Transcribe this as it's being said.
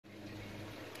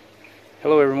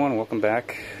Hello everyone, welcome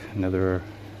back. Another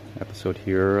episode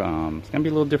here. It's gonna be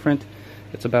a little different.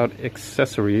 It's about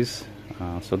accessories.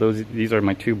 These are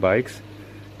my two bikes,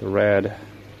 the RAD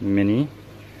Mini,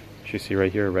 which you see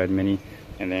right here, RAD Mini,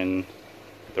 and then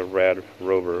the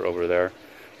Radrover over there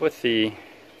with the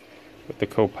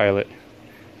co-pilot,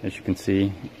 as you can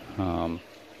see.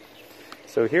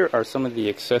 So here are some of the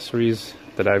accessories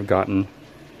that I've gotten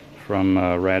from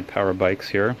RAD Power Bikes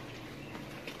here.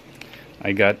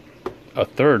 I got a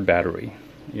third battery.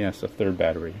 Yes, a third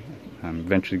battery. I'm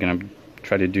eventually going to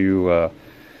try to do a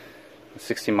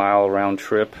 60-mile round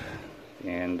trip,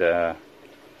 and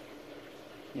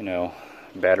you know,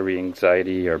 battery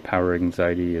anxiety or power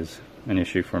anxiety is an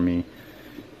issue for me.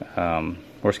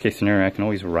 Worst case scenario, I can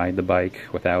always ride the bike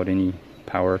without any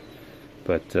power,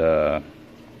 but you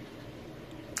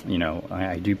know,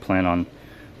 I do plan on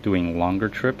doing longer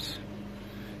trips,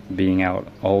 being out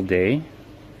all day,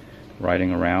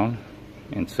 riding around.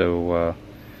 And so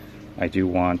I do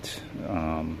want,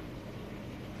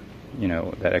 you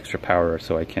know, that extra power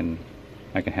so I can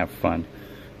have fun.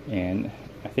 And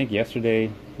I think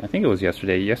yesterday was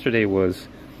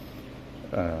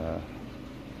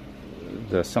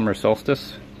the summer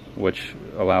solstice, which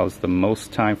allows the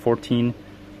most time,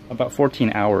 about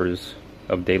 14 hours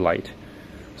of daylight.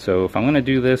 So if I'm going to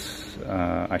do this,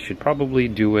 I should probably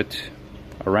do it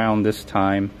around this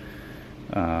time,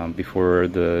 before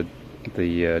the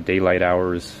daylight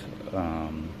hours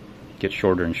get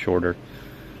shorter and shorter.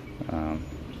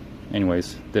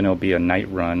 Anyways, then it'll be a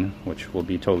night run, which will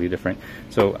be totally different.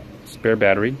 So, spare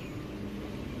battery.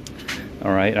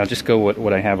 Alright, I'll just go with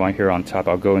what I have on here on top.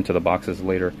 I'll go into the boxes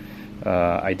later.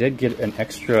 I did get an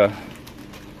extra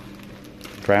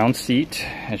ground seat,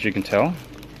 as you can tell.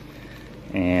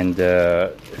 And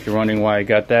if you're wondering why I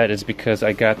got that, it's because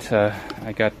I got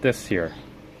this here.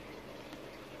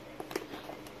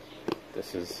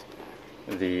 This is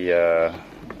the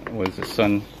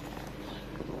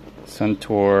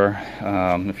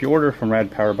Suntour. If you order from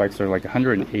RAD Power Bikes, they're like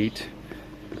 108.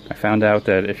 I found out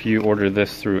that if you order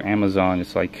this through Amazon,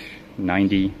 it's like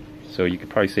 90. So you could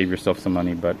probably save yourself some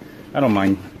money, but I don't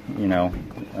mind. You know,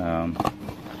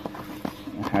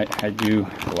 I do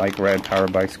like RAD Power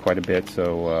Bikes quite a bit.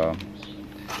 So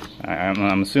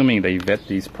I'm assuming they vet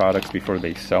these products before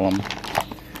they sell them.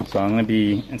 So I'm going to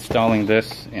be installing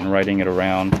this and riding it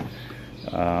around.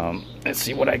 Let's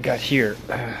see what I got here.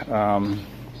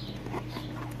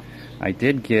 I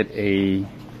did get a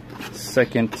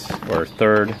second or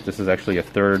third, this is actually a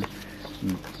third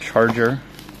charger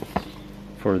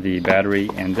for the battery,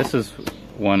 and this is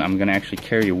one I'm going to actually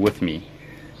carry with me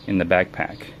in the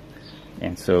backpack.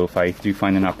 And so if I do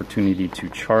find an opportunity to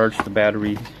charge the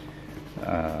battery,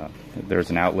 there's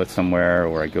an outlet somewhere,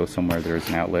 or I go somewhere there's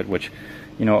an outlet, which,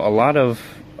 you know, a lot of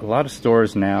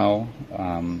stores now,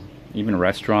 even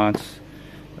restaurants,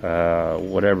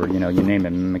 whatever, you know, you name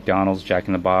it, McDonald's, Jack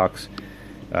in the Box,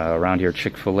 around here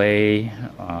Chick-fil-A,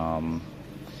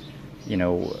 you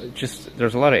know, just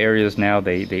there's a lot of areas now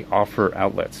they offer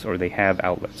outlets, or they have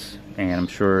outlets. And I'm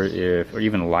sure or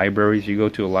even libraries, you go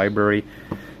to a library,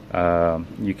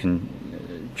 you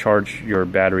can charge your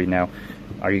battery. Now,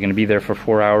 are you going to be there for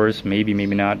 4 hours? Maybe,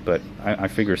 maybe not, but I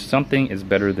figure something is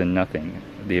better than nothing.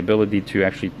 The ability to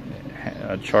actually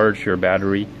charge your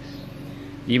battery,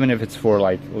 even if it's for,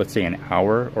 like, let's say an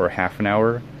hour or half an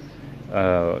hour,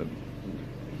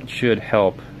 should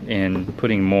help in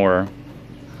putting more,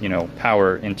 you know,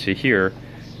 power into here,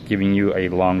 giving you a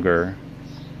longer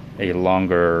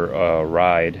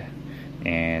ride.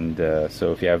 And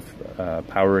so if you have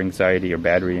power anxiety or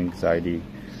battery anxiety,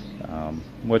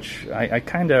 which I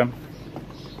kind of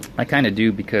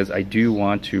do, because I do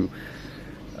want to,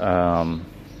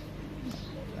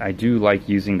 I do like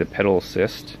using the pedal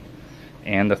assist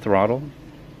and the throttle.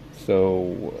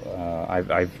 So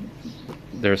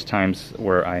there's times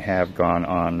where I have gone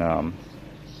on,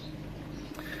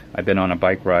 I've been on a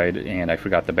bike ride and I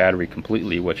forgot the battery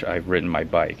completely, which I've ridden my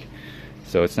bike.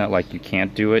 So it's not like you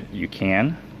can't do it, you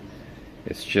can.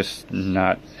 It's just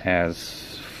not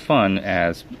as fun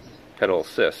as pedal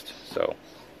assist. So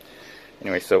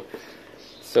anyway, so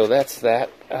that's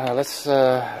that.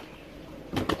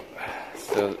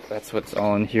 So that's what's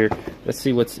all in here. Let's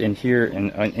see what's in here.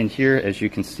 And in here, as you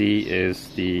can see, is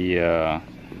the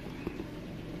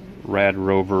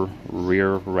Radrover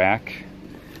rear rack.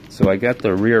 So I got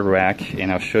the rear rack,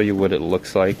 and I'll show you what it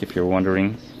looks like if you're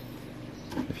wondering,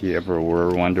 if you ever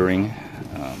were wondering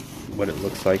what it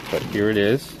looks like. But here it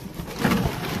is,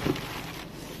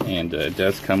 and it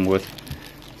does come with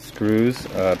screws.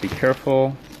 Be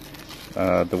careful.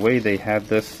 The way they had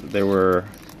this, there were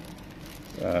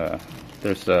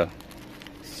there's a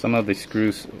some of the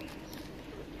screws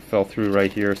fell through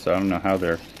right here, so I don't know how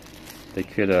they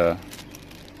could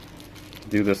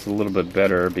do this a little bit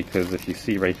better, because if you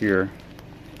see right here,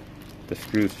 the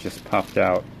screws just popped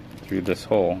out through this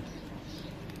hole.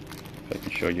 If I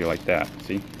can show you like that,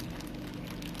 see?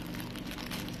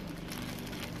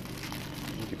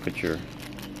 You can put your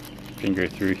finger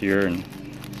through here and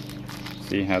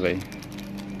see how they...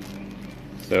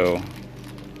 So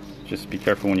just be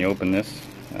careful when you open this.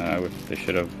 They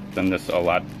should have done this a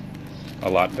lot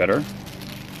better.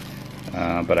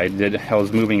 But I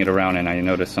was moving it around and I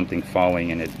noticed something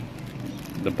falling, and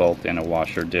the bolt and a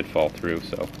washer did fall through.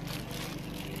 So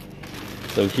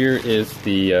here is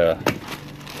the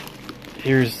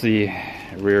here's the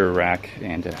rear rack,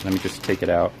 and let me just take it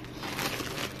out.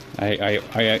 I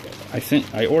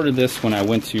ordered this when I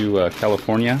went to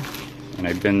California, and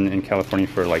I've been in California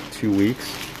for like 2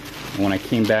 weeks. And when I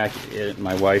came back,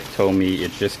 my wife told me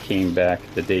it just came back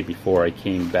the day before I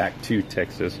came back to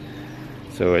Texas.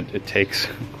 So it takes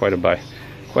quite a bit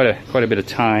of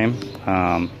time.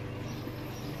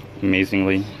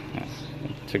 Amazingly,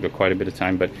 it took quite a bit of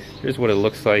time. But here's what it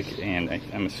looks like, and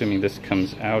I'm assuming this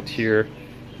comes out here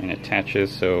and attaches,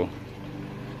 so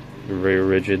very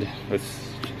rigid.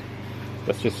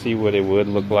 Let's just see what it would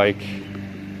look like.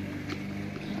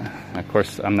 Of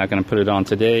course, I'm not going to put it on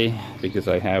today because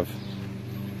I have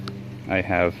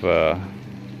let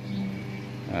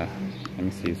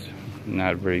me see, it's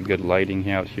not very good lighting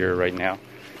out here right now.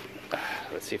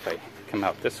 Let's see if I come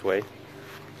out this way.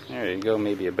 There you go,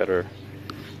 maybe a better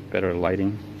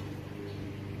lighting.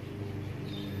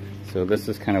 So this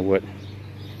is kind of what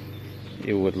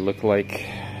it would look like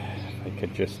if I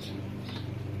could just,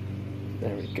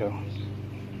 there we go.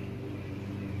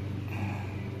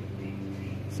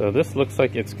 So this looks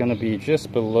like it's going to be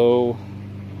just below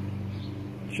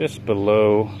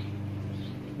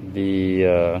the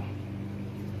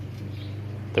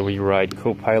WeeRide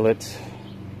co-pilot.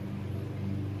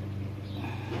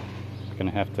 I'm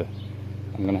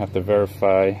gonna have to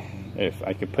verify if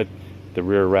I could put the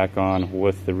rear rack on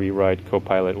with the WeeRide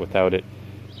co-pilot without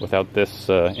this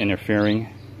interfering.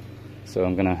 So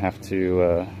I'm gonna have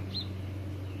to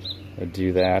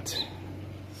do that.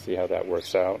 See how that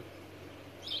works out.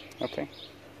 Okay.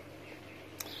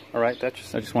 All right. I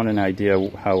just want an idea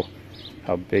how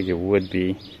big it would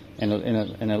be, and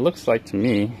it looks like to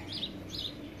me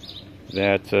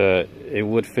that it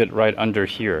would fit right under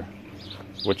here,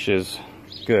 which is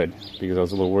good, because I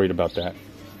was a little worried about that.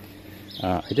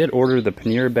 I did order the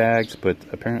pannier bags, but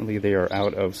apparently they are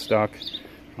out of stock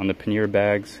on the pannier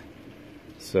bags.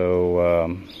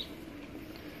 So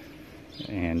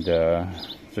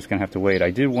just gonna have to wait.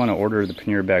 I did want to order the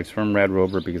pannier bags from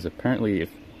Radrover, because apparently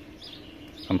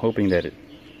I'm hoping that it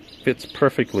fits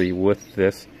perfectly with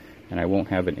this and I won't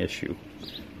have an issue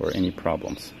or any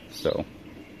problems. So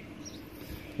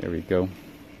there we go.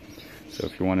 So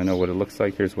if you want to know what it looks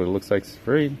like, here's what it looks like.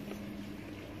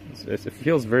 It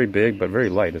feels very big, but very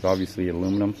light. It's obviously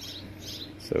aluminum.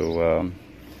 So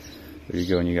there you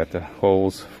go, and you got the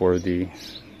holes for the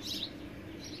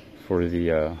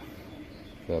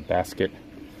basket.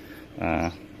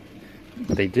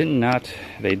 They did not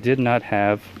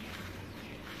have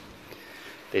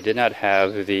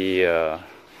the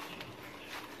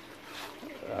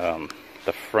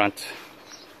front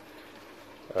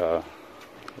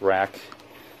rack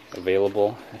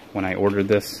available when I ordered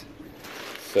this,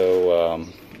 so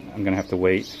I'm gonna have to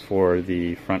wait for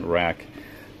the front rack.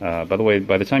 By the way,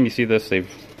 by the time you see this, they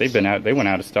went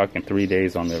out of stock in 3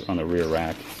 days on the rear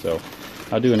rack. So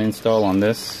I'll do an install on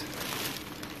this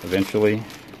eventually.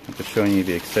 I'm just showing you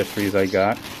the accessories I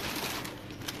got.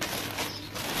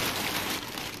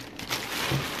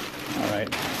 All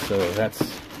right, so that's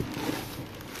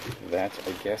that,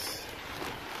 I guess.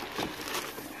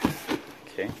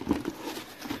 Okay.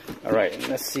 All right, and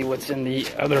let's see what's in the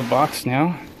other box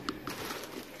now.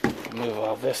 Move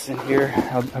all this in here.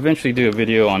 I'll eventually do a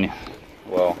video on,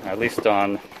 well, at least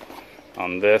on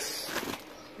this,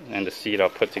 and the seat I'll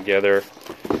put together.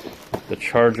 The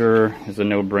charger is a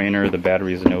no-brainer. The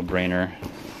battery is a no-brainer.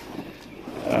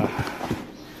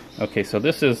 Okay, so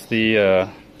this is the,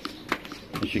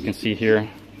 as you can see here,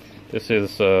 this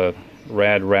is a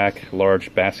RAD rack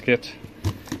large basket,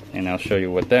 and I'll show you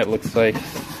what that looks like.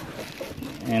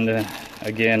 And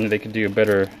again, they could do a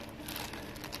better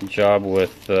job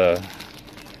with the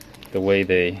way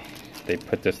they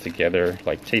put this together,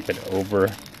 like tape it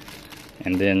over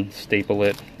and then staple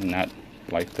it, and not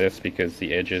like this, because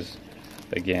the edges,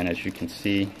 again, as you can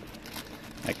see,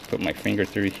 I can put my finger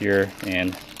through here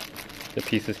and the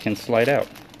pieces can slide out.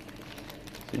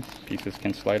 See, pieces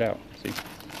can slide out. See.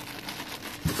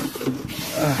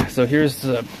 So here's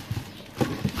the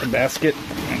basket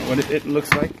and what it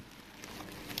looks like.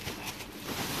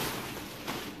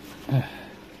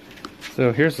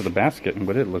 So here's the basket and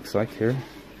what it looks like here.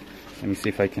 Let me see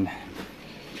if I can.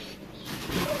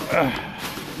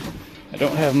 I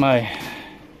don't have I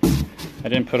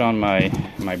didn't put on my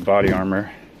body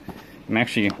armor. I'm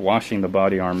actually washing the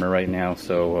body armor right now,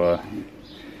 so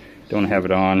don't have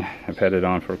it on. I've had it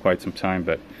on for quite some time,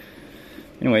 but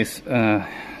anyways,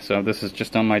 so this is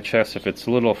just on my chest. If it's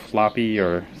a little floppy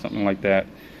or something like that,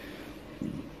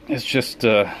 it's just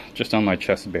on my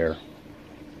chest bare.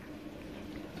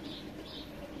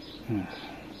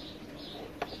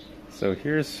 So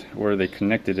here's where they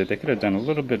connected it. They could have done a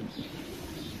little bit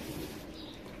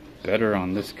better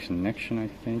on this connection, I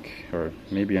think, or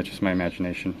maybe it's just my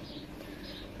imagination.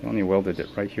 They only welded it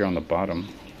right here on the bottom.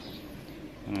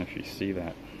 I don't know if you see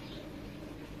that.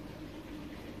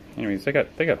 Anyways, they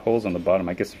got holes on the bottom.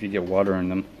 I guess if you get water in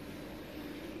them,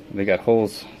 they got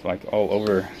holes like all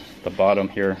over the bottom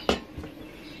here.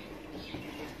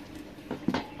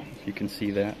 If you can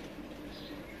see that.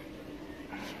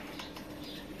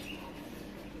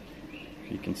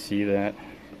 If you can see that.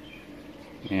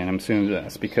 And I'm assuming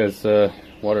that's because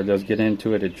water does get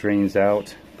into it, it drains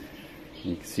out.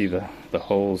 You can see the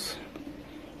holes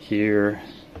here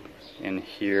and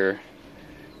here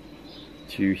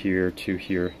to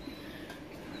here,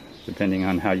 depending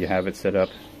on how you have it set up.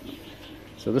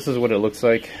 So this is what it looks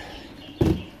like.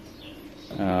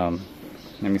 Let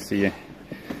me see.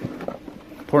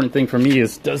 Important thing for me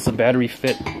is, does the battery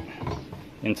fit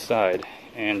inside?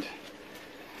 And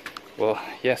well,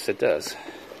 yes, it does.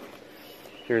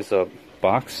 Here's a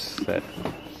box that,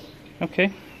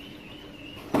 okay,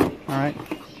 all right.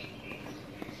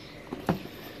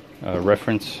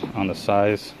 Reference on the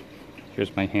size.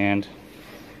 Here's my hand.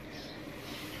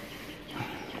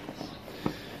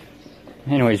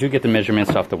 Anyways, you get the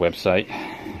measurements off the website.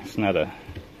 It's not a,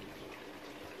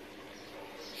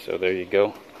 so there you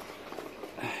go.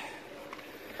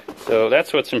 So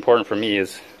that's what's important for me,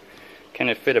 is can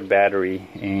it fit a battery?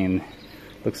 And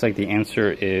looks like the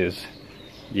answer is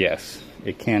yes,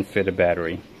 it can fit a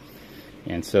battery.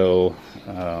 And so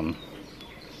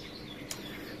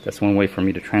that's one way for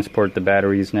me to transport the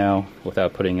batteries now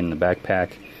without putting in the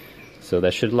backpack. So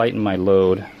that should lighten my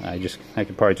load. I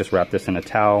could probably just wrap this in a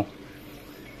towel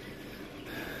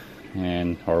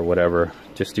and or whatever.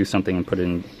 Just do something and put it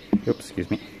in. Oops, excuse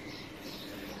me.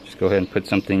 Just go ahead and put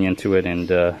something into it, and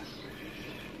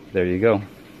there you go.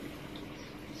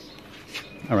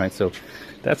 All right, so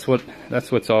that's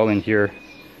what's all in here.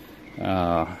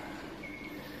 I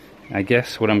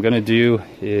guess what I'm gonna do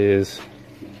is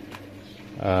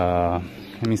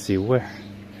let me see,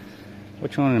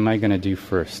 which one am I gonna do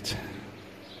first?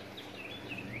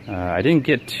 I didn't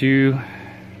get two.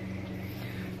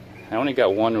 I only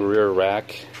got one rear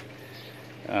rack.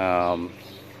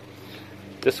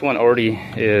 This one already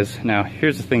is. Now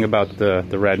here's the thing about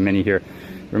the RAD Mini here.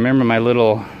 Remember my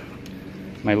little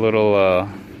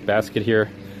basket here?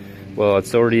 Well,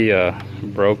 it's already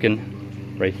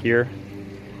broken right here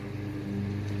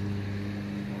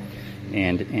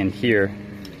and here.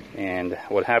 And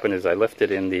what happened is I left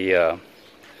it in the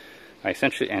I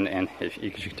essentially, and if you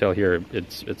can tell here,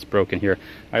 it's broken here.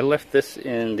 I left this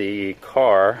in the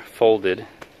car folded,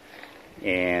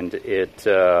 and it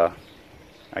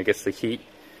I guess the heat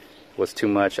was too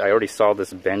much. I already saw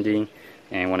this bending,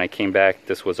 and when I came back,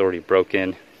 this was already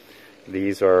broken.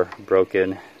 These are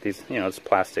broken. These, you know, it's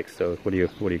plastic, so what do you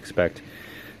expect?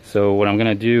 So what I'm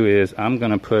gonna do is I'm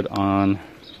gonna put on,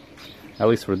 at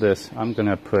least for this, I'm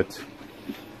gonna put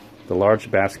the large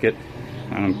basket.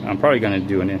 I'm probably gonna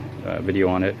do a video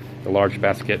on it. The large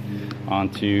basket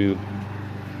onto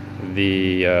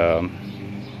the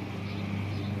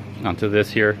onto this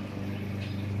here,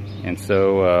 and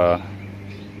so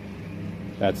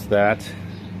that's that.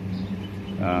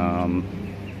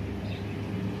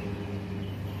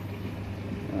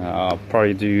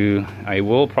 I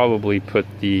will probably put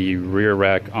the rear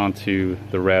rack onto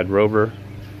the Radrover.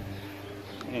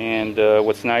 And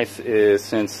what's nice is,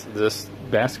 since this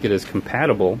basket is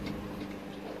compatible,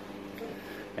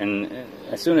 and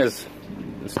as soon as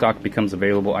the stock becomes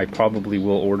available, I probably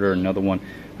will order another one.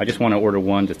 I just want to order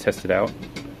one to test it out.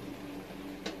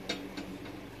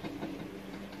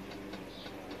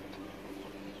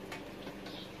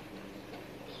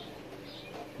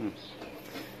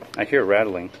 I hear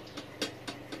rattling.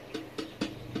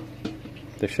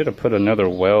 They should have put another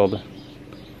weld.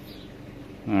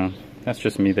 That's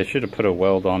just me. They should have put a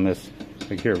weld on this.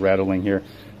 I hear rattling here.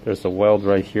 There's a weld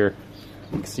right here.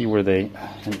 You can see where they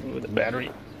move the battery.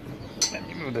 Let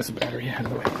me move this battery out of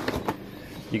the way.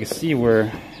 you can see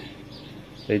where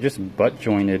they just butt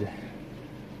jointed.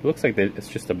 It looks like it's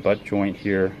just a butt joint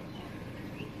here.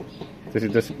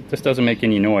 This doesn't make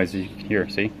any noise. You can hear,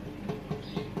 see?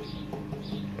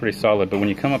 Pretty solid, but when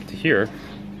you come up to here,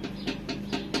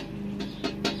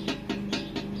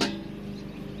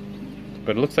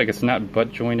 but it looks like it's not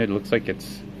butt jointed. It looks like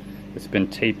it's been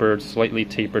tapered, slightly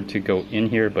tapered to go in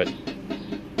here, but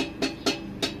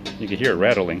you can hear it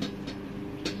rattling.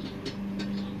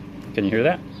 Can you hear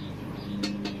that?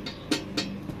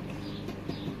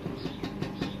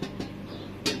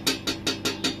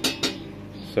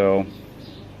 So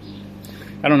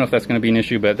I don't know if that's going to be an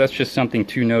issue, but that's just something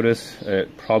to notice.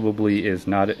 It probably is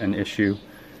not an issue.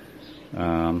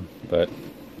 But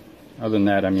other than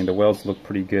that, I mean, the welds look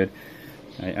pretty good.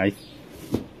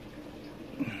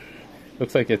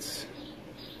 Looks like it's,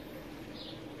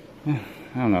 I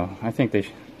don't know, I think they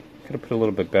could have put a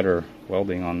little bit better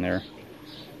welding on there.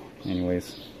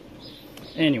 Anyways,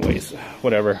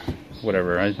 whatever.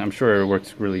 I'm sure it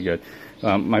works really good.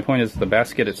 My point is, the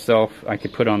basket itself I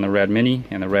could put on the RAD Mini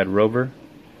and the Radrover,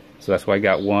 so that's why I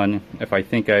got one. If I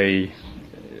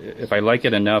like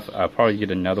it enough, I'll probably get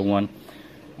another one.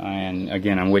 And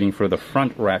again, I'm waiting for the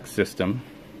front rack system,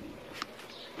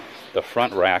 the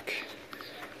front rack,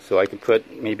 so I could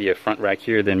put maybe a front rack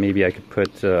here. Then maybe I could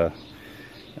put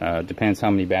depends how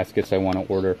many baskets I want to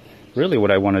order. Really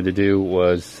what I wanted to do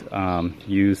was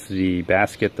use the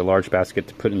basket, the large basket,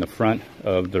 to put in the front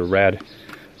of the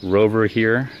Radrover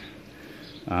here,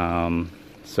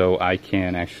 so I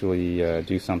can actually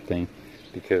do something,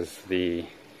 because the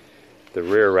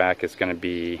rear rack is going to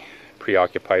be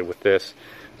preoccupied with this.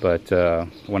 But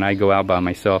when I go out by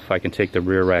myself, I can take the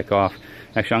rear rack off.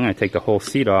 Actually, I'm going to take the whole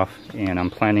seat off, and I'm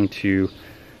planning to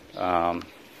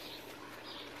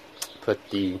put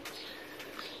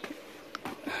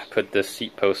this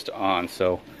seat post on.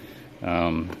 So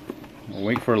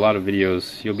wait for a lot of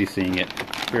videos. You'll be seeing it.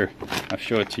 Here, I'll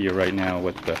show it to you right now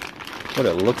what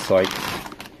it looks like.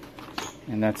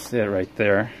 And that's it right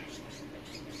there.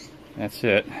 That's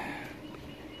it.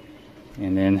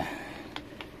 And then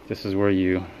this is where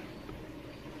you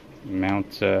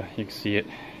mount. You can see it.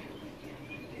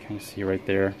 You can see right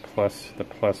there. The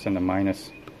plus and the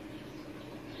minus.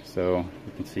 So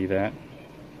you can see that.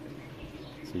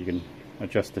 So you can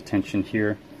adjust the tension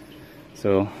here.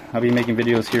 So I'll be making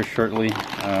videos here shortly.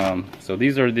 So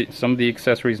these are some of the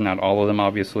accessories, not all of them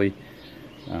obviously.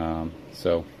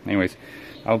 So anyways,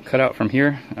 I'll cut out from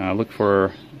here. Look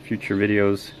for future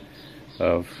videos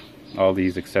of all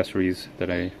these accessories that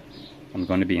I'm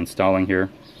going to be installing here.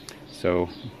 So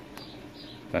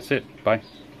that's it. Bye.